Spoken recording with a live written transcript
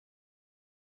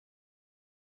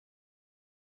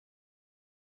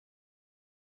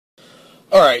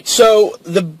All right, so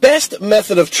the best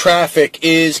method of traffic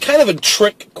is kind of a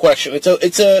trick question.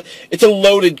 It's a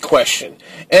loaded question.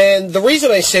 And the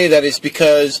reason I say that is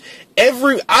because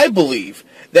I believe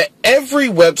that every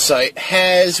website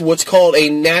has what's called a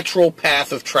natural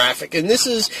path of traffic. And this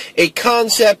is a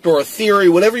concept or a theory,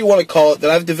 whatever you want to call it,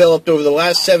 that I've developed over the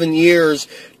last 7 years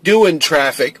doing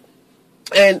traffic.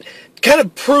 And kind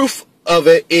of proof of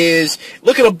it is,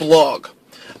 look at a blog.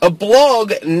 A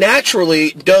blog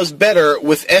naturally does better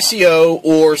with SEO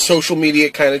or social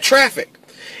media kind of traffic.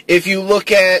 If you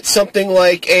look at something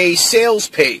like a sales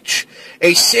page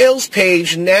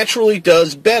naturally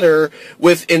does better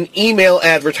with an email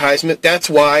advertisement. That's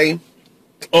why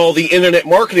all the internet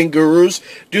marketing gurus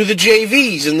do the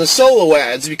JVs and the solo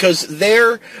ads, because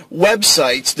their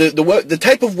websites, the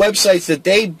type of websites that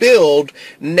they build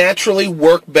naturally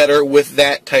work better with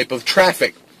that type of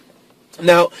traffic.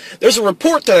 Now, there's a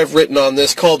report that I've written on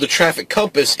this called the Traffic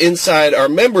Compass inside our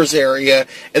members area,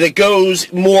 and it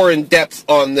goes more in depth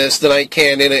on this than I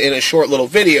can in a short little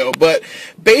video. But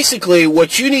basically,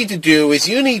 what you need to do is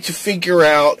you need to figure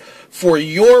out for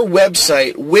your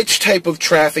website which type of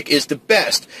traffic is the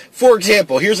best. For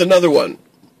example, here's another one.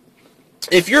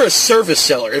 If you're a service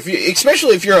seller,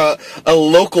 especially if you're a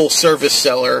local service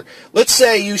seller, let's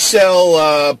say you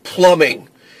sell plumbing,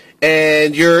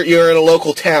 and you're in a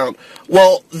local town.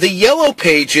 Well, the Yellow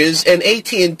Pages and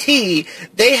AT&T,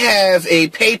 they have a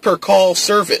pay-per-call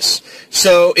service.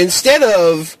 So instead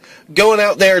of going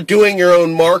out there doing your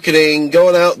own marketing,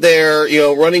 going out there,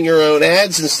 running your own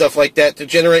ads and stuff like that to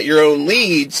generate your own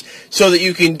leads so that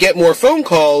you can get more phone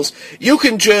calls, you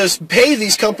can just pay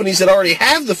these companies that already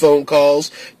have the phone calls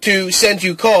to send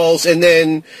you calls, and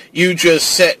then you just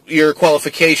set your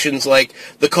qualifications, like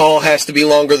the call has to be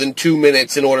longer than 2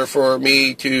 minutes in order for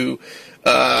me to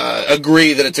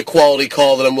agree that it's a quality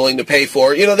call that I'm willing to pay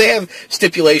for. They have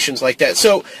stipulations like that.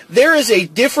 So there is a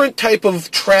different type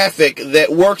of traffic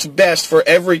that works best for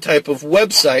every type of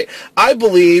website. I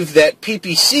believe that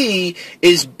PPC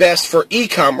is best for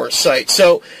e-commerce sites.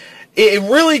 So it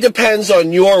really depends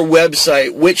on your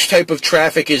website which type of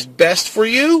traffic is best for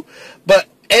you, but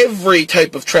every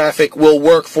type of traffic will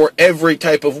work for every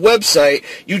type of website.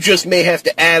 You just may have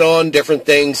to add on different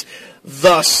things.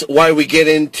 Thus, why we get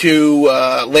into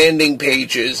landing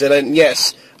pages. And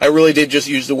yes, I really did just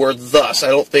use the word thus. I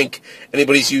don't think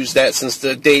anybody's used that since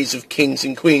the days of kings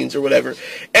and queens or whatever.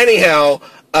 Anyhow,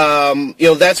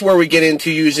 that's where we get into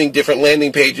using different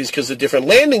landing pages, because the different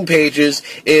landing pages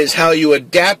is how you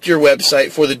adapt your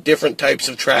website for the different types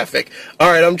of traffic.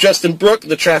 All right, I'm Justin Brooke,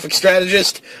 the traffic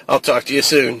strategist. I'll talk to you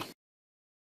soon.